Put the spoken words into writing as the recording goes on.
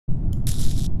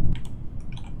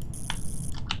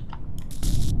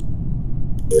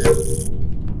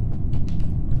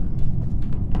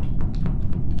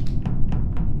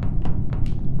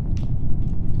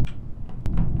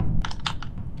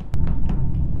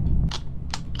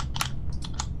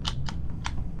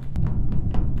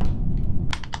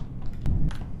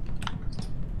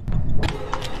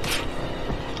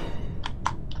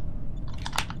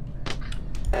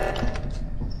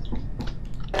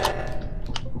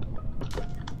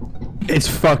It's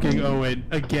fucking Owen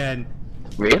again.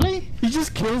 Really? He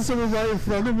just killed someone right in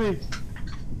front of me.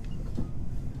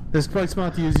 It's quite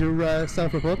smart to use your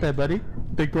self-report there, buddy.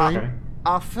 Big brain. Okay.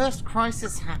 Our first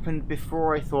crisis happened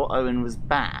before I thought Owen was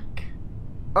back.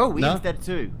 Oh, he's dead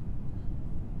too.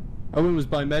 Owen was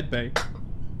by medbay.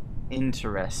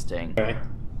 Interesting. Okay.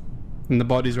 And the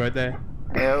body's right there.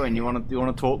 Hey Owen, you want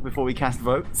to talk before we cast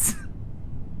votes?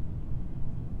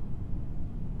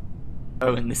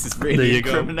 Owen, this is really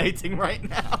incriminating right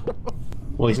now.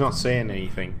 Well, he's not saying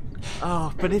anything.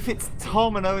 Oh, but if it's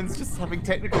Tom and Owen's just having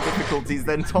technical difficulties,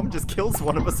 then Tom just kills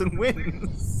one of us and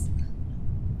wins.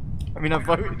 I mean, I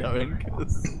voted Owen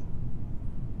because...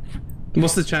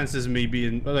 What's the chances of me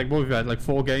being, like, what we've had, like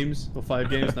 4 games or 5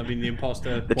 games and I've been the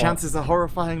imposter? The chances are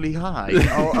horrifyingly high.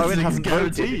 Oh, Owen hasn't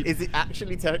voted. Is it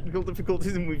actually technical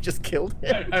difficulties and we've just killed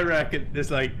him? I reckon there's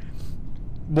like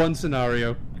one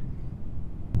scenario.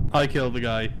 I kill the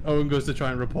guy. Owen goes to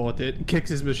try and report it. Kicks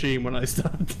his machine when I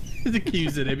start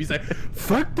accusing him. He's like,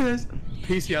 "Fuck this!"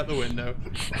 PC out the window.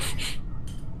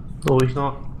 Well, he's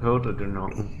not voted or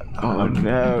not. Oh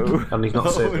no! And he's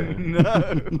not saved.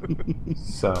 No!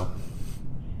 So.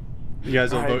 You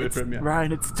guys all voted for him, yeah?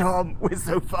 Ryan, it's Tom. We're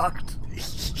so fucked.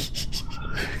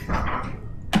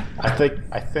 I think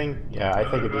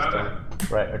it is Tom.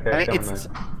 Right. Okay.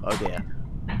 Oh dear.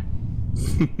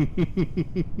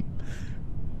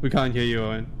 We can't hear you,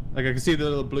 Owen. Like, I can see the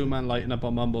little blue man lighting up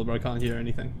on Mumble, but I can't hear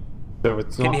anything. So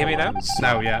it's Can you hear me now?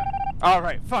 No, yeah.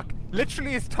 Alright, fuck.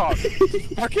 Literally it's Tom.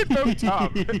 Fucking vote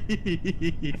Tom.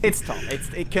 It's Tom.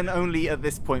 It can only at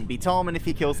this point be Tom, and if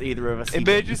he kills either of us,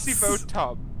 Emergency vote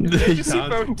Tom. Emergency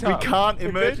vote Tom. We can't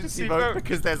emergency vote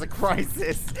because there's a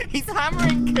crisis. He's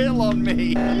hammering kill on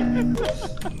me.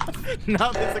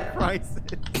 Now there's a crisis.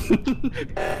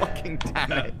 Fucking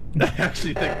damn it. I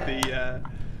actually think the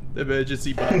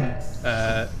emergency button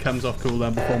comes off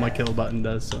cooldown before my kill button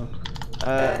does, so...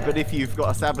 but if you've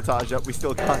got a sabotage up, we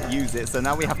still can't use it, so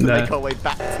now we have to make our way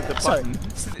back to the button.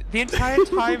 So the entire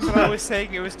time that I was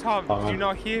saying it was Tom, did you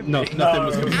not hear me? No, nothing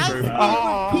was coming through.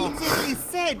 You repeatedly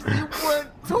said you weren't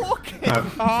talking!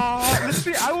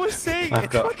 Literally, I was saying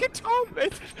it's fucking Tom!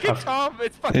 It's fucking Tom!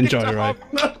 It's fucking Enjoy, Tom! right?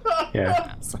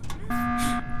 Yeah.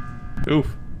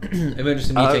 Oof.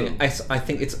 Emergency meeting. I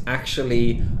think it's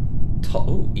actually...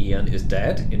 Oh, Ian is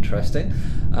dead. Interesting.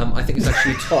 I think it's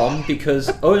actually Tom because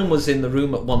Owen was in the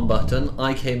room at one button.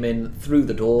 I came in through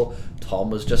the door. Tom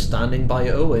was just standing by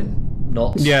Owen,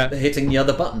 not hitting the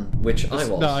other button, which I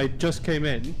was. No, I just came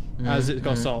in as it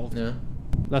got solved. Yeah.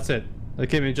 That's it. I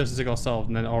came in just as it got solved,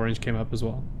 and then orange came up as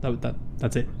well.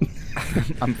 That's it.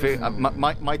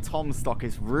 My Tom stock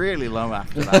is really low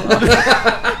after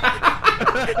that.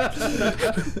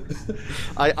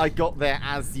 I got there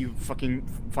as you fucking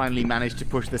finally managed to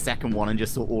push the second one and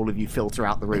just saw all of you filter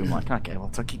out the room. Like, okay, well,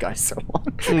 it took you guys so long.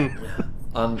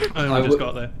 I just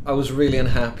got there. I was really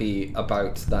unhappy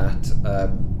about that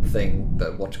thing,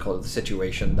 the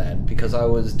situation then, because I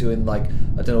was doing like,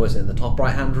 I don't know, was it in the top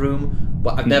right hand room?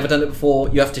 But I've never done it before.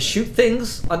 You have to shoot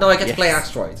things. I know I get to play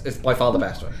asteroids. It's by far the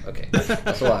best way. Okay,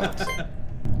 that's all I have to say.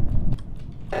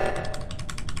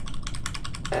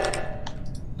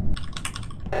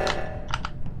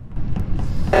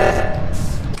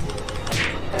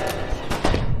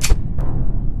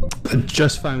 I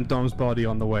just found Dom's body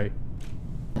on the way.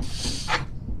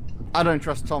 I don't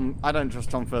trust Tom. I don't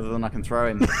trust Tom further than I can throw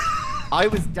him. I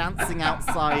was dancing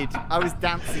outside. I was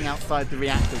dancing outside the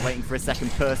reactor, waiting for a second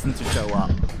person to show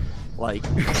up. Like,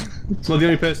 well, the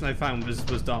only person I found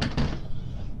was Dom.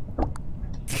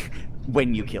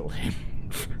 When you killed him,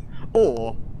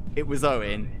 or it was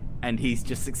Owen, and he's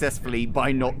just successfully,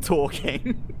 by not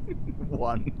talking,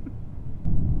 won.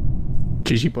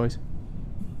 GG boys.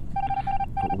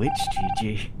 But which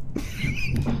GG?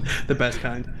 The best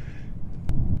kind.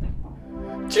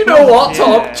 Do you know what,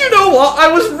 Tom? Do you know what? I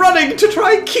was running to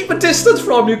try and keep a distance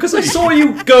from you because I saw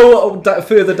you go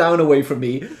further down away from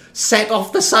me, set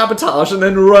off the sabotage, and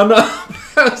then run up.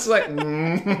 I was like...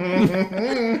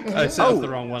 I set off the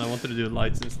wrong one. I wanted to do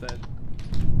lights instead.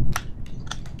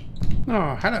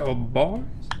 Oh, hello, boys.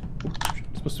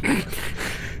 Supposed to be...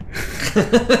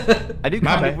 I do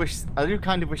kind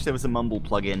of wish there was a mumble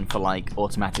plugin for like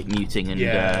automatic muting and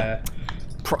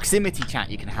proximity chat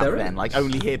you can have then, like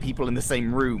only hear people in the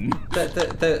same room.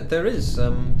 There is.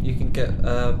 You can get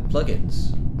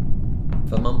plugins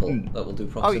for Mumble that will do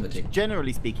proximity. Oh,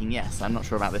 generally speaking, yes. I'm not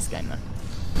sure about this game though.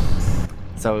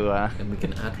 So and we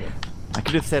can add one. I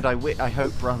could have said I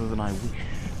hope rather than I wish.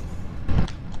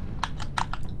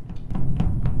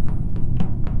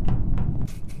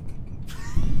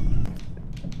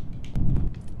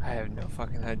 I have no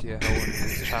fucking idea how one of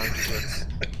these challenges works.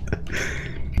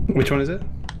 Which one is it?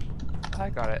 I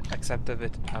got it. Accept of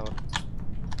it power.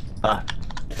 Ah.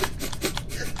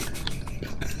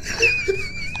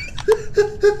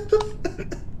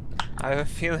 I have a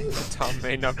feeling that Tom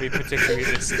may not be particularly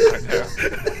listening right now.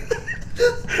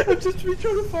 I've just been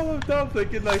trying to follow him down,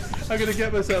 thinking like I'm gonna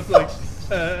get myself like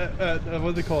what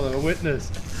do they call it, a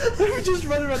witness. We just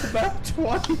run around the map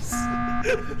twice.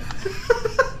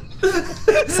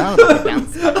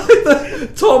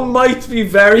 Tom might be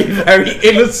very, very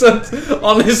innocent.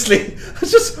 Honestly, I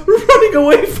was just running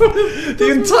away from him the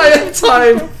entire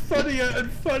time. Funnier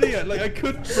and funnier. Like I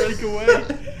couldn't break away.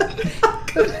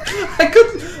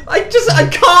 I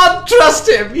can't trust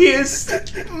him. He is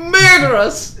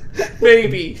murderous.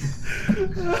 Maybe.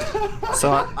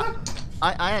 So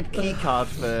I had keycard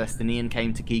first, and Ian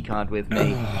came to keycard with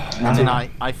me, and then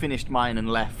I finished mine and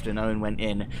left, and Owen went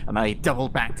in, and I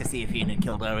doubled back to see if Ian had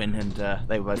killed Owen, and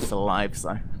they were both still alive.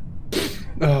 So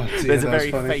there's a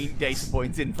very faint data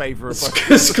point in favour of.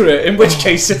 Screw it. In which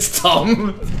case, it's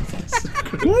Tom.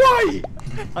 Why?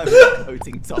 I'm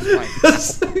voting Tom.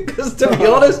 Because to be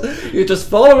honest, you just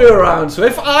follow me around. So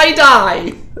if I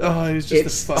die, it's just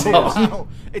it's the funniest. Wow.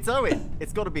 It's Owen.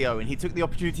 It's got to be Owen. He took the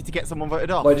opportunity to get someone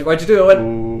voted off. Why'd you do it,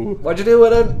 Owen? Why'd you do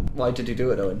it, Owen? Why did you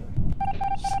do it, Owen?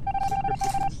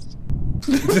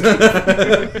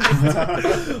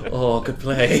 Oh, good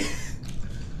play.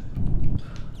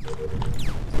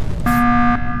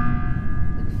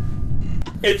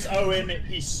 It's Owen.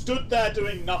 He stood there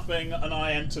doing nothing, and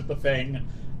I entered the thing,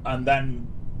 and then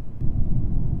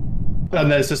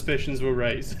their suspicions were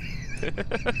raised. and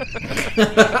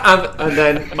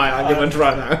then my argument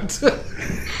ran out.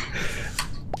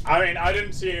 I mean, I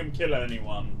didn't see him kill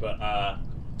anyone, but I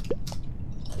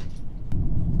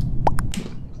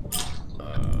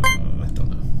don't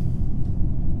know.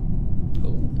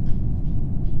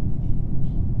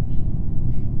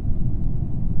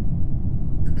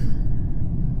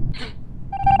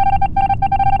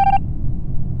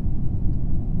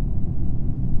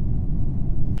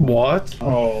 What?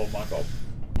 oh my god.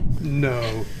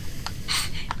 No.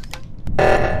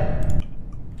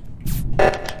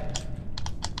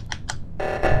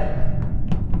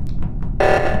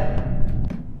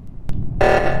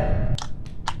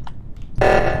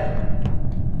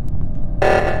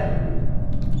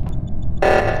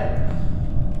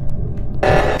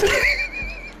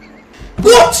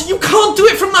 What? You can't do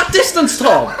it from that distance,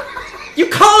 Tom! You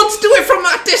can't do it from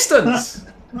that distance!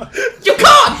 You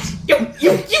can't! You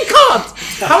can't!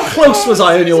 How close was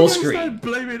I on your screen? I started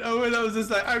blaming Owen. I was just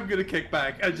like, I'm gonna kick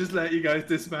back and just let you guys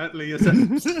dismantle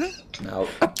yourselves. No.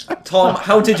 Tom,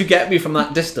 how did you get me from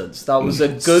that distance? That was a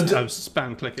good... I was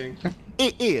spam clicking.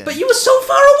 Ian. But you were so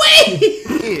far away!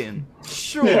 Ian,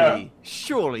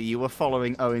 surely you were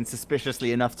following Owen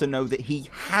suspiciously enough to know that he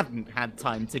hadn't had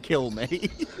time to kill me.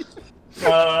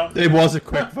 It was a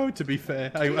quick vote, to be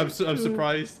fair. I'm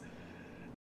surprised.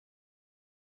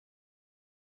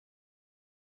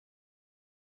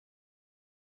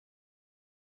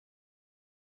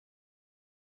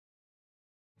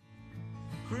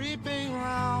 Creeping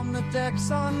round the decks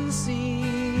unseen,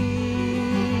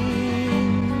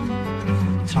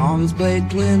 Tom's blade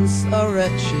glints a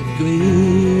wretched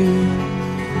gleam.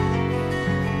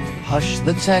 Hush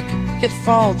the tech, it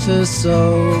falters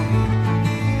so.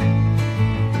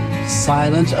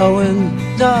 Silent Owen,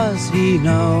 does he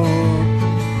know?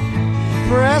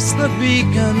 Press the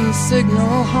beacon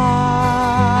signal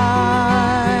high.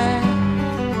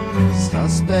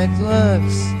 Suspect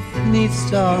lurks neath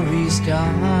starry sky.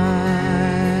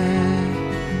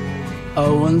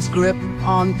 Owen's grip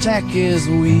on tech is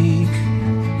weak,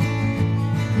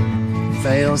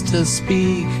 fails to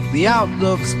speak, the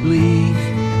outlook's bleak.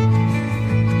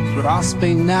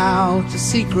 Grasping now to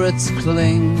secrets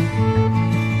cling,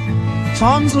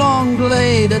 Tom's long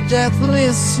blade a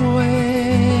deathly swing.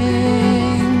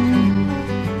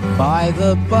 By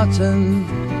the button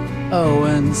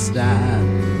Owen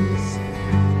stands,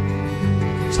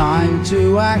 time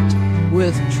to act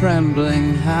with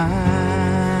trembling hands.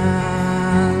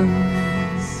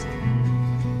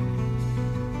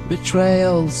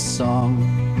 Betrayal's song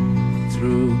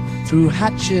through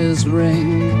hatches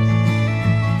ring.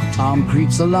 Tom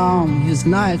creeps along, his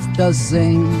knife does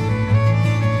sing.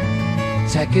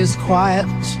 Tech is quiet,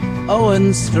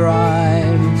 Owen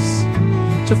strives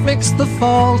to fix the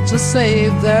fault to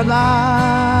save their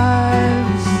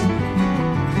lives.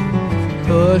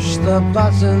 Push the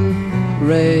button,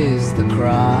 raise the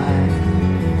cry,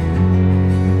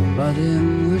 but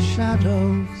in the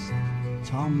shadows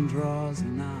Tom draws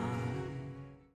nigh.